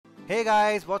Hey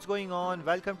guys, what's going on?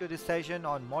 Welcome to this session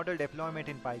on model deployment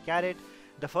in PyCaret.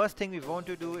 The first thing we want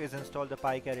to do is install the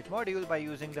PyCaret module by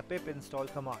using the pip install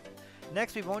command.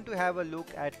 Next, we want to have a look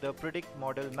at the predict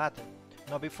model method.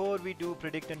 Now before we do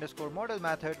predict_model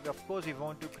method, of course we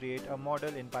want to create a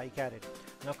model in PyCaret.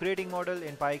 Now creating model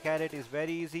in PyCaret is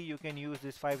very easy. You can use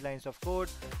these 5 lines of code.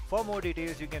 For more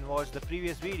details, you can watch the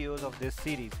previous videos of this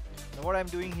series. Now what I'm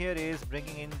doing here is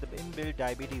bringing in the inbuilt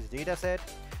diabetes dataset.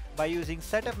 By using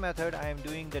setup method, I am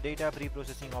doing the data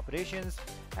pre-processing operations,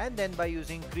 and then by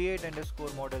using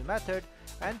create_model method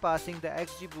and passing the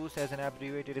XGBoost as an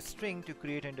abbreviated string to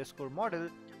create_model,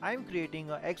 I am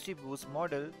creating a XGBoost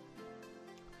model.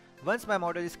 Once my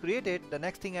model is created, the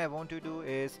next thing I want to do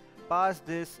is pass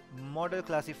this model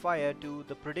classifier to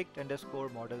the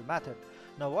predict_model method.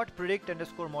 Now what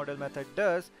predict_model method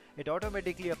does, it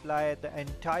automatically applies the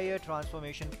entire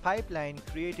transformation pipeline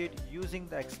created using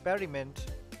the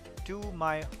experiment to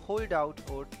my holdout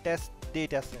or test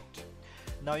dataset.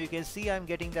 Now you can see I'm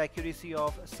getting the accuracy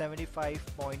of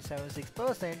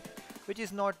 75.76%, which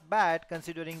is not bad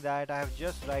considering that I have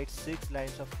just write 6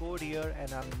 lines of code here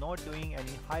and I'm not doing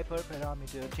any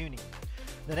hyperparameter tuning.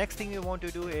 The next thing we want to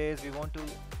do is we want to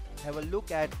have a look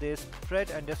at this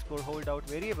pred_holdout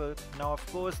variable. Now of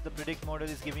course the predict model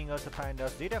is giving us a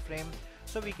pandas data frame,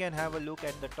 so we can have a look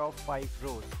at the top 5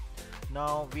 rows.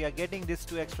 Now we are getting these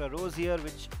 2 extra rows here,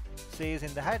 which says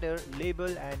in the header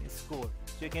label and score.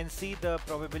 So you can see the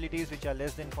probabilities which are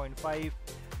less than 0.5,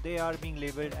 they are being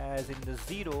labeled as in the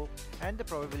 0, and the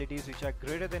probabilities which are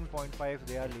greater than 0.5,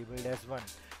 they are labeled as 1.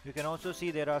 You can also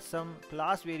see there are some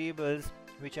class variables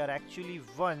which are actually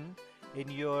 1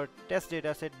 in your test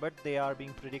dataset, but they are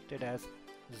being predicted as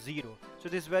 0. So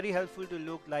this is very helpful to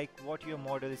look like what your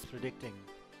model is predicting.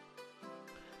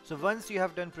 So once you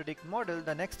have done predict model,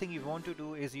 the next thing you want to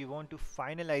do is you want to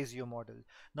finalize your model.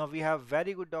 Now we have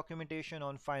very good documentation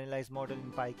on finalize model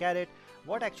in PyCaret.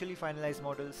 What actually finalize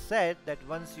model said that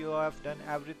once you have done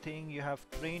everything, you have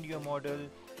trained your model,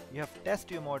 you have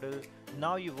tested your model,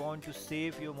 now you want to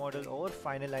save your model or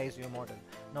finalize your model.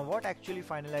 Now what actually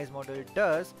finalize model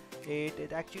does,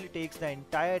 it actually takes the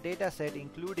entire dataset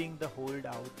including the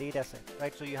holdout dataset,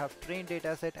 right? So you have trained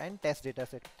dataset and test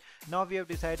dataset. Now we have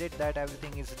decided that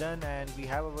everything is done and we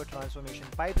have our transformation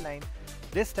pipeline.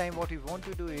 This time what we want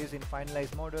to do is in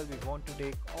finalize model, we want to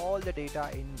take all the data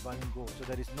in one go. So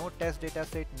there is no test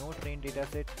dataset, no trained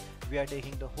dataset. We are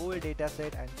taking the whole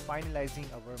dataset and finalizing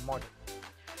our model.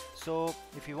 So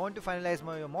if you want to finalize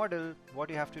your model, what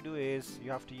you have to do is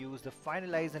you have to use the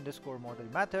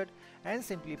finalize_model method and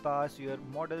simply pass your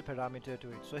model parameter to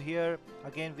it. So here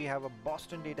again we have a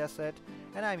Boston dataset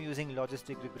and I'm using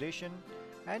logistic regression,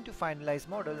 and to finalize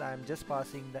model I'm just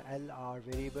passing the LR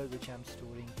variable which I'm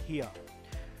storing here.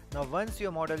 Now once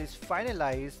your model is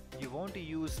finalized, you want to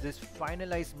use this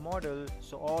finalize model,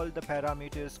 so all the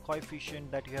parameters,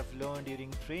 coefficient that you have learned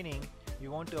during training,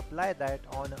 you want to apply that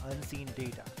on unseen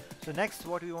data. So next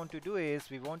what we want to do is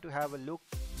we want to have a look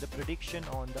the prediction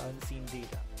on the unseen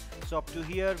data. So up to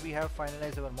here we have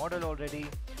finalized our model already.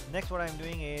 Next what I'm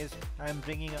doing is I'm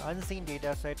bringing an unseen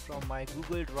data set from my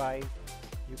Google Drive.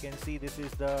 You can see this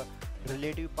is the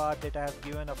relative path that I have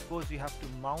given. Of course you have to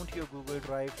mount your Google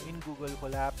Drive in Google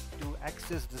Colab to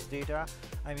access this data.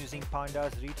 I'm using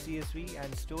pandas read CSV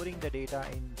and storing the data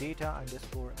in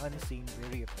data_unseen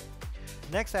variable.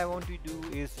 Next I want to do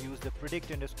is use the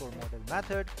predict_model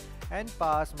method and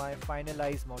pass my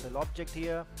finalize model object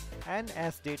here, and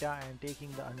as data I am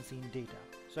taking the unseen data.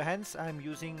 So hence I am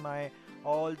using my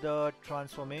all the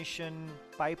transformation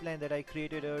pipeline that I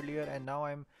created earlier, and now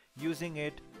I'm using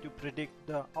it to predict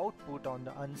the output on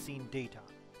the unseen data.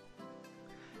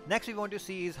 Next we want to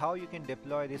see is how you can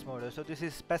deploy this model. So this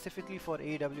is specifically for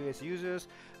AWS users,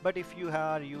 but if you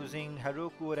are using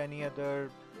Heroku or any other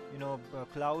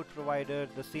cloud provider,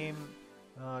 the same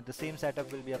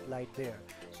setup will be applied there.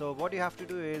 So what you have to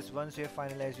do is once you have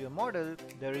finalized your model,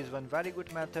 there is one very good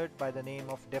method by the name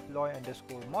of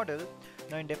deploy_model.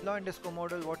 Now in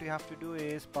deploy_model, what you have to do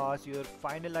is pass your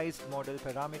finalized model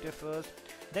parameter first.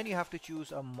 Then you have to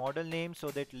choose a model name so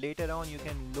that later on you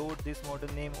can load this model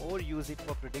name or use it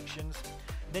for predictions.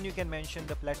 Then you can mention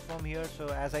the platform here. So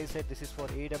as I said, this is for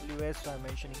AWS, so I'm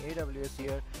mentioning AWS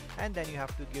here, and then you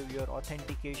have to give your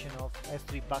authentication of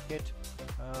S3 bucket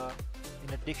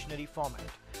in a dictionary format.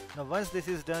 Now once this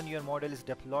is done, your model is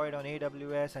deployed on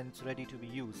AWS and it's ready to be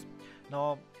used.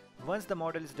 Now once the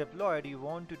model is deployed, you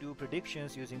want to do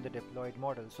predictions using the deployed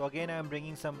model. So again I am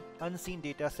bringing some unseen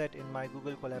data set in my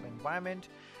Google Colab environment,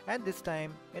 and this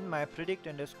time in my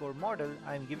predict_model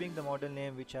I am giving the model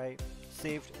name which I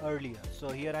saved earlier. So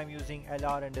here I'm using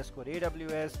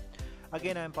LR_AWS.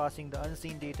 Again, I am passing the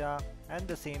unseen data, and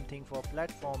the same thing for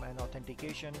platform and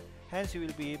authentication. Hence, you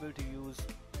will be able to use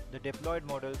the deployed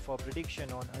model for prediction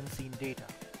on unseen data.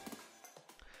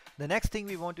 The next thing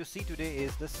we want to see today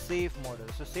is the save model.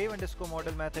 So save underscore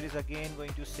model method is again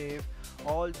going to save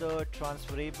all the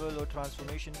transferable or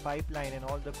transformation pipeline and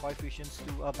all the coefficients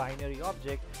to a binary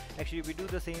object. Actually, we do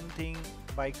the same thing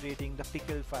by creating the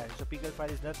pickle file. So pickle file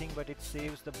is nothing but it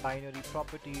saves the binary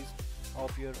properties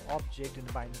of your object in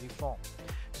binary form.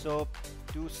 So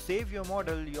to save your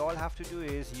model, you all have to do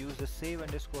is use the save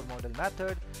underscore model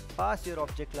method, pass your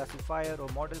object classifier or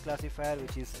model classifier,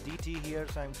 which is DT here.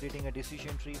 So I'm creating a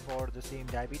decision tree for the same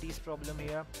diabetes problem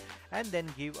here, and then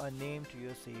give a name to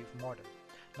your save model.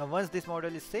 Now once this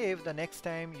model is saved, the next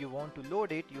time you want to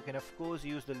load it, you can of course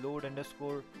use the load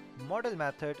underscore model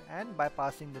method, and by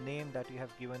passing the name that you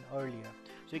have given earlier.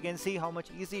 So you can see how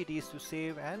much easy it is to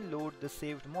save and load the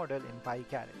saved model in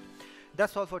PyCaret.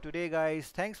 That's all for today, guys.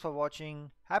 Thanks for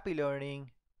watching. Happy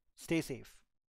learning. Stay safe.